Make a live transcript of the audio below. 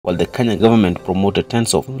While the Kenya government promoted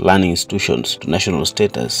tens of learning institutions to national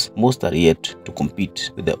status, most are yet to compete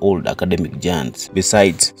with the old academic giants.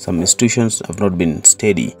 Besides, some institutions have not been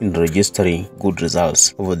steady in registering good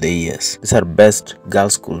results over the years. These are best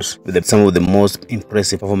girls' schools with some of the most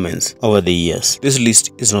impressive performance over the years. This list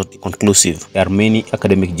is not conclusive. There are many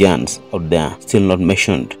academic giants out there still not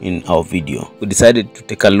mentioned in our video. We decided to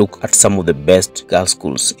take a look at some of the best girls'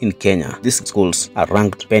 schools in Kenya. These schools are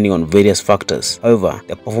ranked depending on various factors. However,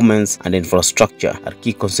 their performance and infrastructure are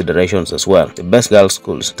key considerations as well. The best girls'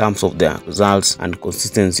 schools in terms of their results and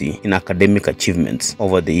consistency in academic achievements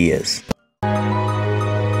over the years.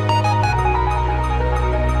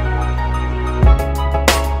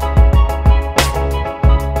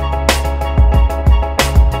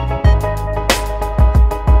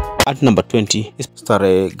 At number 20 is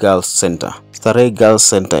Starehe Girls Center. Starehe Girls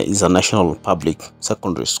Center is a national public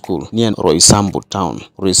secondary school near Roysambu town,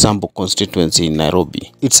 Roysambu constituency in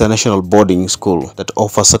Nairobi. It's a national boarding school that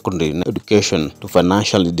offers secondary education to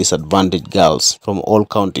financially disadvantaged girls from all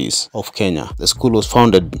counties of Kenya. The school was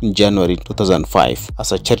founded in January 2005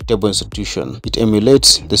 as a charitable institution. It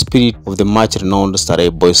emulates the spirit of the much-renowned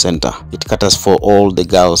Starehe Boys Center. It caters for all the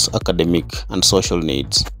girls' academic and social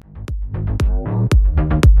needs.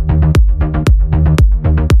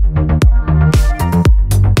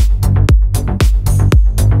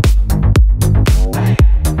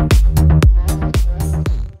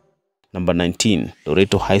 Number 19,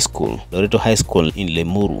 Loreto High School. Loreto High School in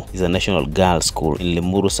Limuru is a national girls' school in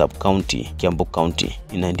Limuru sub-county, Kiambu County.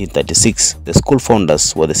 In 1936, the school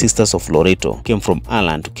founders were the Sisters of Loreto, came from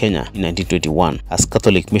Ireland to Kenya in 1921 as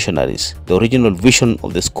Catholic missionaries. The original vision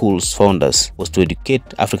of the school's founders was to educate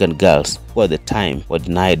African girls who at the time were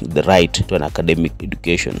denied the right to an academic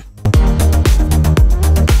education.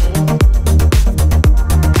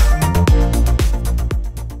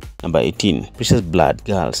 Number 18, Precious Blood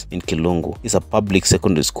Girls in Kilungu is a public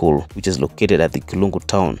secondary school which is located at the Kilungu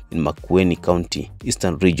town in Makueni County,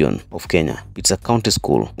 Eastern region of Kenya. It's a county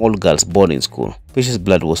school, all-girls boarding school. Precious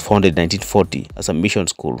Blood was founded in 1940 as a mission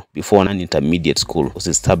school before an intermediate school was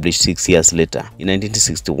established 6 years later. In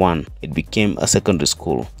 1961, it became a secondary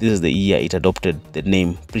school. This is the year it adopted the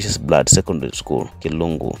name Precious Blood Secondary School,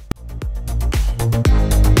 Kilungu.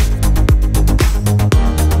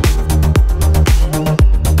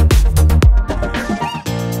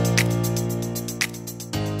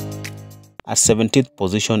 At 17th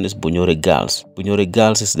position is Bunyore Girls. Bunyore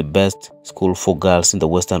Girls is the best school for girls in the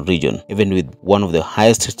western region. Even with one of the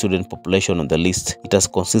highest student population on the list, it has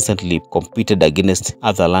consistently competed against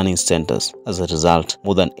other learning centers. As a result,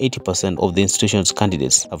 more than 80% of the institution's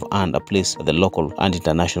candidates have earned a place at the local and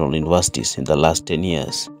international universities in the last 10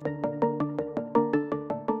 years.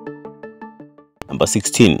 Number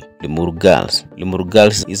 16, Limuru Girls. Limuru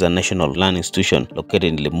Girls is a national learning institution located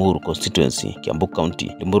in Limuru constituency, Kiambu County.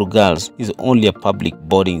 Limuru Girls is only a public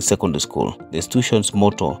boarding secondary school. The institution's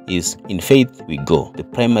motto is, "In faith we go." The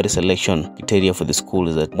primary selection criteria for the school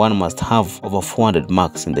is that one must have over 400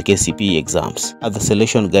 marks in the KCSE exams. Other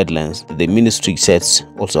selection guidelines that the ministry sets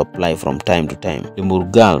also apply from time to time.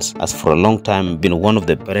 Limuru Girls has for a long time been one of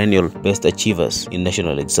the perennial best achievers in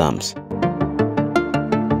national exams.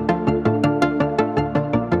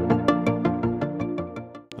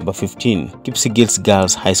 Number 15, Kipsigis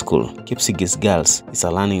Girls High School. Kipsigis Girls is a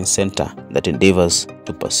learning center that endeavors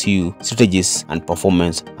to pursue strategies and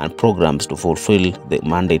performance and programs to fulfill the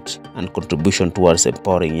mandate and contribution towards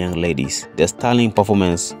empowering young ladies. Their sterling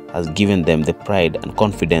performance has given them the pride and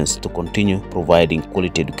confidence to continue providing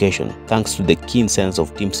quality education. Thanks to the keen sense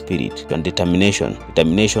of team spirit and determination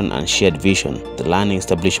and shared vision, the learning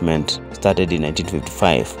establishment started in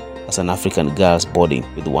 1955 as an African girls boarding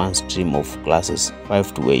with one stream of classes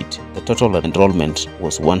 5 to 8. The total enrollment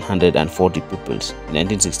was 140 pupils. In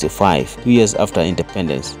 1965, 2 years after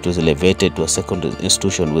independence, it was elevated to a secondary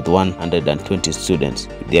institution with 120 students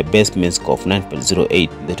with their best mean score of 9.08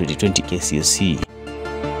 in the 2020 KCSE.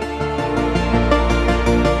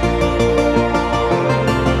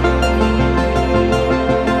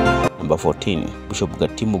 Number 14, Bishop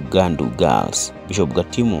Gatimu Gandu Girls. Bishop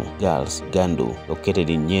Gatimu Girls Gandu, located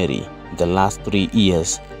in Nyeri. In the last 3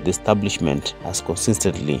 years, the establishment has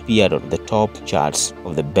consistently appeared on the top charts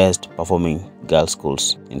of the best performing girls'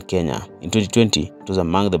 schools in Kenya. In 2020, it was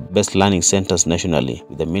among the best learning centers nationally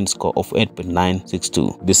with a mean score of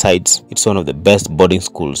 8.962. Besides, it's one of the best boarding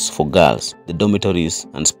schools for girls. The dormitories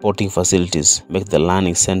and sporting facilities make the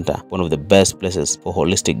learning center one of the best places for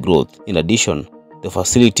holistic growth. In addition, the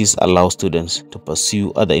facilities allow students to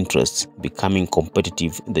pursue other interests, becoming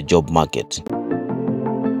competitive in the job market.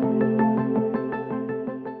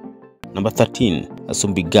 Number 13.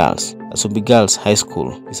 Asumbi Girls. Asumbi Girls High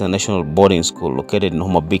School is a national boarding school located in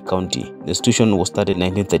Homa Bay County. The institution was started in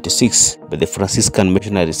 1936 by the Franciscan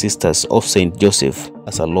Missionary Sisters of St. Joseph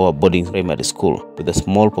as a lower boarding primary school with a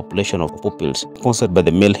small population of pupils, sponsored by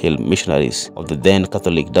the Mill Hill missionaries of the then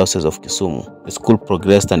Catholic Diocese of Kisumu. The school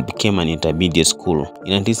progressed and became an intermediate school.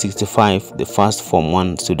 In 1965, the first Form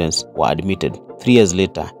 1 students were admitted. 3 years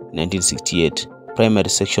later, in 1968, primary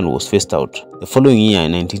section was phased out. The following year,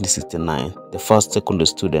 in 1969, the first secondary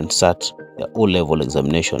student sat the O-level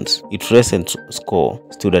examinations. Its recent score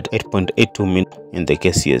stood at 8.82 in the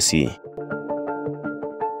KCSE.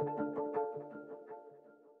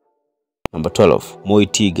 Number 12.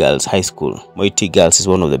 Moiti Girls High School. Moiti Girls is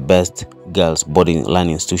one of the best girls boarding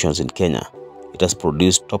learning institutions in Kenya. It has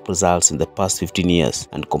produced top results in the past 15 years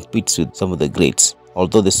and competes with some of the greats.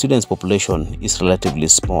 Although the students' population is relatively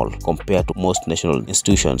small compared to most national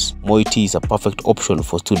institutions, Moiti is a perfect option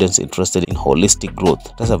for students interested in holistic growth.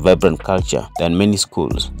 It has a vibrant culture than many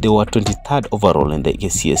schools. They were 23rd overall in the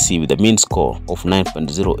KCSE with a mean score of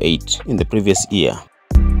 9.08 in the previous year.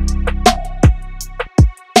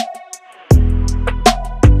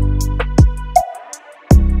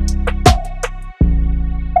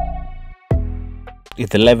 In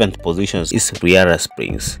the 11th position is Riara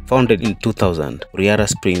Springs. Founded in 2000, Riara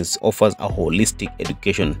Springs offers a holistic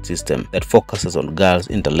education system that focuses on girls'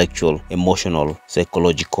 intellectual, emotional,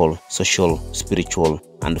 psychological, social, spiritual,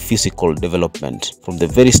 and physical development. From the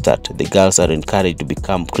very start, the girls are encouraged to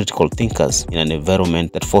become critical thinkers in an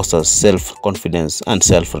environment that fosters self-confidence and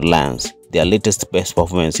self-reliance. Their latest best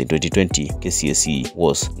performance in 2020 KCSE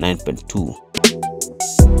was 9.2.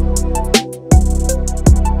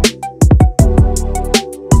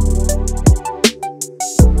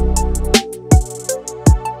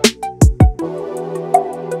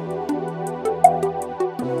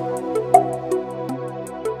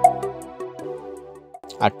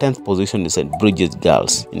 At 10th position is St. Bridget's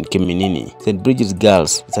Girls in Kiminini. St. Bridget's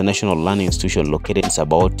Girls is a national learning institution located in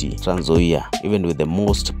Sabaoti, Trans Nzoia. Even with the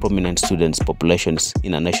most prominent students populations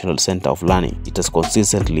in a national center of learning, it has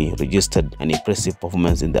consistently registered an impressive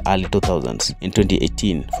performance in the early 2000s. In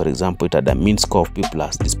 2018, for example, it had a mean score of B+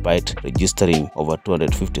 despite registering over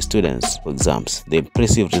 250 students for exams. The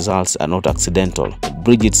impressive results are not accidental. St.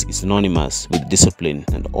 Bridget's is synonymous with discipline,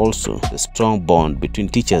 and also the strong bond between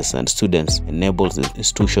teachers and students enables the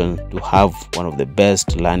institution to have one of the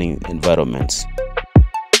best learning environments.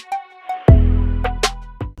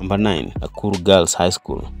 Number 9. Nakuru Girls High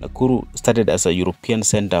School. Nakuru started as a European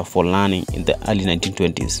center for learning in the early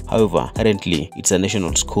 1920s. However, currently it's a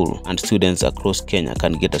national school and students across Kenya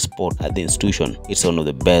can get a spot at the institution. It's one of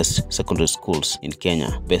the best secondary schools in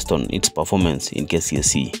Kenya based on its performance in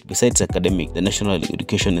KCSE. Besides academic, the National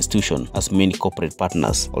Education Institution has many corporate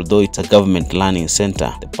partners. Although it's a government learning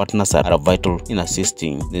center, the partners are vital in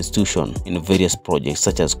assisting the institution in various projects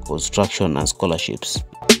such as construction and scholarships.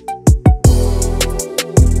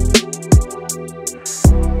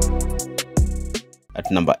 At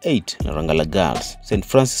number 8, Rangala Girls. St.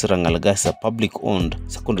 Francis Rangalaga is a public-owned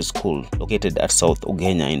secondary school located at South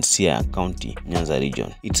Ugenya in Siaya County, Nyanza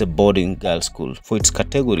region. It's a boarding girls' school. For its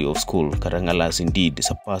category of school, Rangala has indeed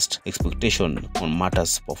surpassed expectation on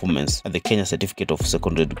matters performance at the Kenya Certificate of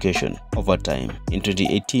Secondary Education. Over time, in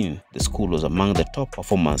 2018, the school was among the top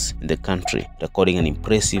performers in the country, recording an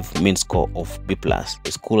impressive mean score of B+.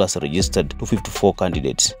 The school has registered 254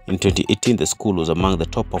 candidates. In 2018, the school was among the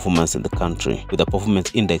top performers in the country with a performance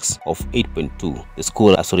index of 8.2. The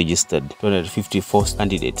school has registered 254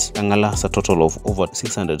 candidates. Rangala has a total of over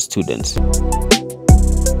 600 students.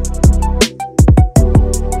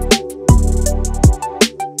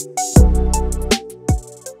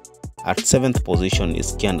 At 7th position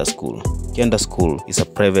is Kianda School. Kianda School is a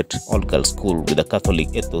private all-girls school with a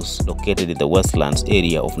Catholic ethos located in the Westlands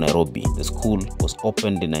area of Nairobi. The school was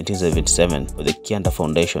opened in 1977 by the Kianda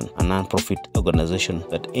Foundation, a non-profit organization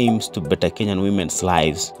that aims to better Kenyan women's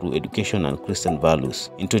lives through education and Christian values.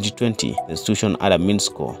 In 2020, the institution had a mean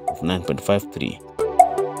score of 9.53.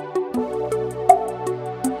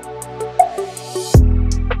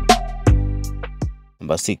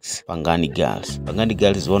 Number 6. Pangani Girls. Pangani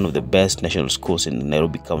Girls is one of the best national schools in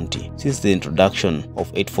Nairobi County. Since the introduction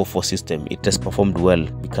of 844 system, it has performed well,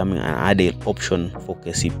 becoming an ideal option for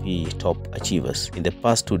KCPE top achievers. In the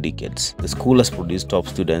past 2 decades, the school has produced top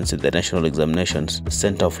students in the national examinations. The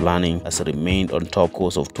Center of Learning has remained on top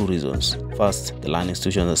because of 2 reasons. First, the learning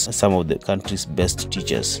institution has some of the country's best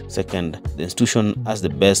teachers. Second, the institution has the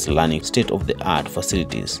best learning state-of-the-art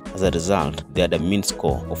facilities. As a result, they had a mean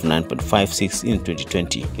score of 9.56 in 2020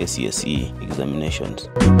 KCSE examinations.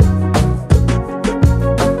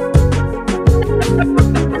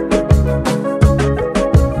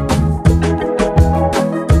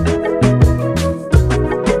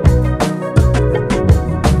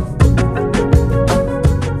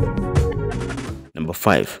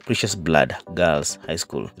 5. Precious Blood Girls High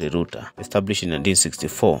School, Riruta. Established in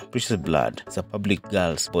 1964, Precious Blood is a public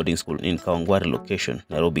girls boarding school in Kawangware location,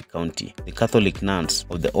 Nairobi County. The Catholic nuns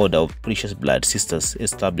of the Order of Precious Blood Sisters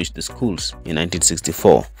established the schools in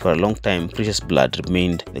 1964. For a long time, Precious Blood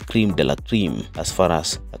remained the cream de la cream as far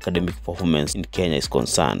as academic performance in Kenya is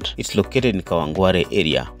concerned. It's located in Kawangware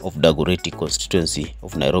area of Dagoretti constituency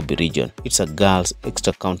of Nairobi region. It's a girls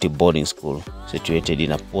extra-county boarding school situated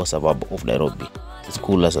in a poor suburb of Nairobi. The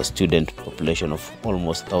school has a student population of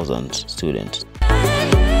almost 1,000 students.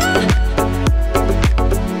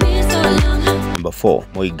 Number 4.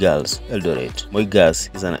 Moi Girls, Eldoret. Moi Girls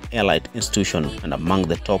is an elite institution and among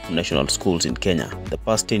the top national schools in Kenya. In the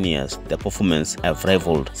past 10 years, their performance have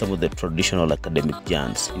rivaled some of the traditional academic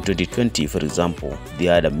giants. In 2020, for example, they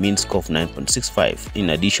had a mean score of 9.65. In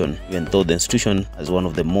addition, even though the institution has one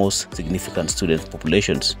of the most significant student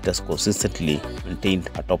populations, it has consistently maintained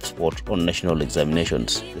a top spot on national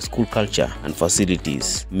examinations. The school culture and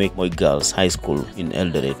facilities make Moi Girls High School in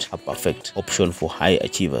Eldoret a perfect option for high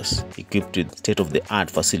achievers, equipped with state-of-the-art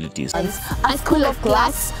facilities. A school of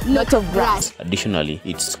class, not of grass. Additionally,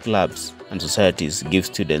 its clubs and societies give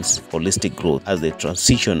students holistic growth as they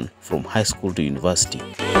transition from high school to university.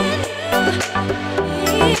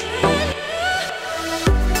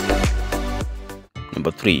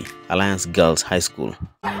 Number 3. Alliance Girls High School.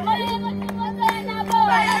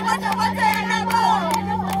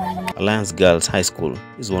 Alliance Girls High School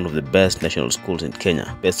is one of the best national schools in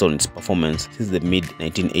Kenya based on its performance since the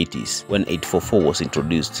mid-1980s. When 844 was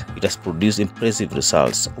introduced, it has produced impressive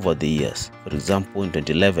results over the years. For example, in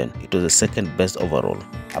 2011, it was the second best overall.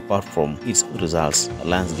 Apart from its results,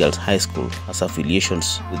 Alliance Girls High School has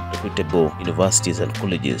affiliations with reputable universities and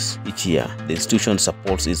colleges. Each year, the institution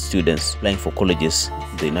supports its students applying for colleges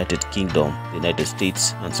in the United Kingdom, the United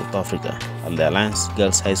States, and South Africa. And the Alliance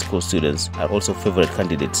Girls High School students are also favorite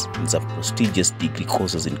candidates in some prestigious degree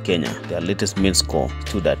courses in Kenya. Their latest main score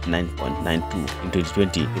stood at 9.92 in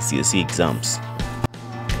 2020 KCSE exams.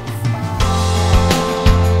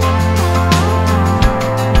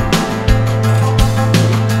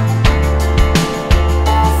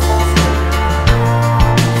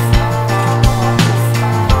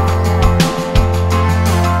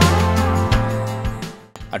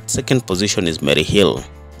 At second position is Mary Hill.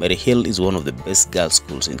 Mary Hill is one of the best girls'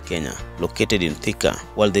 schools in Kenya, located in Thika.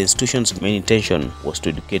 While the institution's main intention was to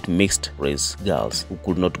educate mixed-race girls who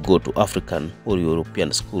could not go to African or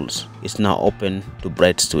European schools, it's now open to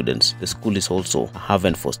bright students. The school is also a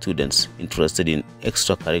haven for students interested in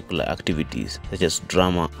extracurricular activities such as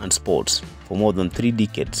drama and sports. For more than 3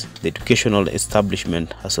 decades, the educational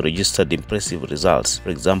establishment has registered impressive results. For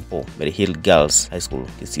example, Mary Hill Girls High School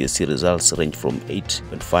KCSE results range from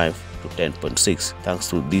 8.5 to 10.6 thanks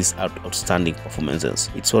to these outstanding performances.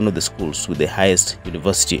 It's one of the schools with the highest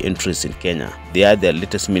university entries in Kenya. They had their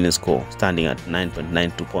latest mean score standing at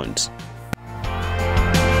 9.92 points.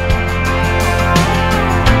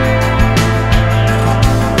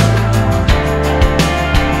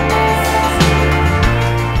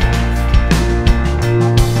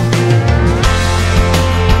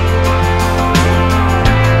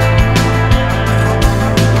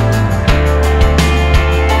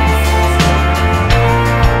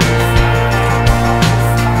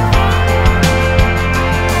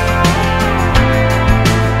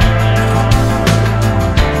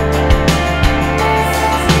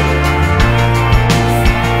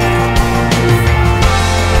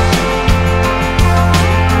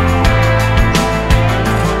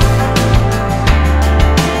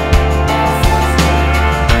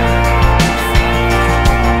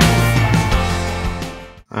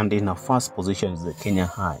 And in our first position is the Kenya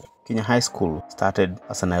High. Kenya High School started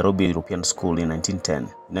as a Nairobi European school in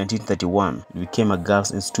 1910. In 1931, it became a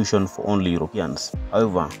girls' institution for only Europeans.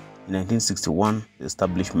 However, in 1961, the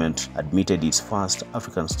establishment admitted its first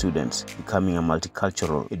African students, becoming a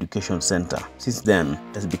multicultural education center. Since then,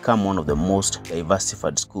 it has become one of the most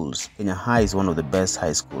diversified schools. Kenya High is one of the best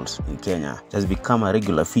high schools in Kenya. It has become a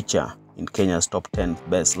regular feature in Kenya's top 10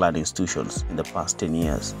 best learning institutions in the past 10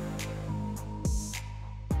 years.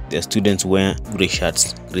 Their students wear grey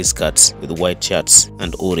shirts, grey skirts with white shirts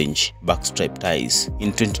and orange backstripe ties.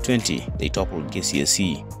 In 2020, they toppled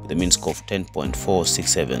KCSE with a mean score of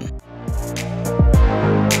 10.467.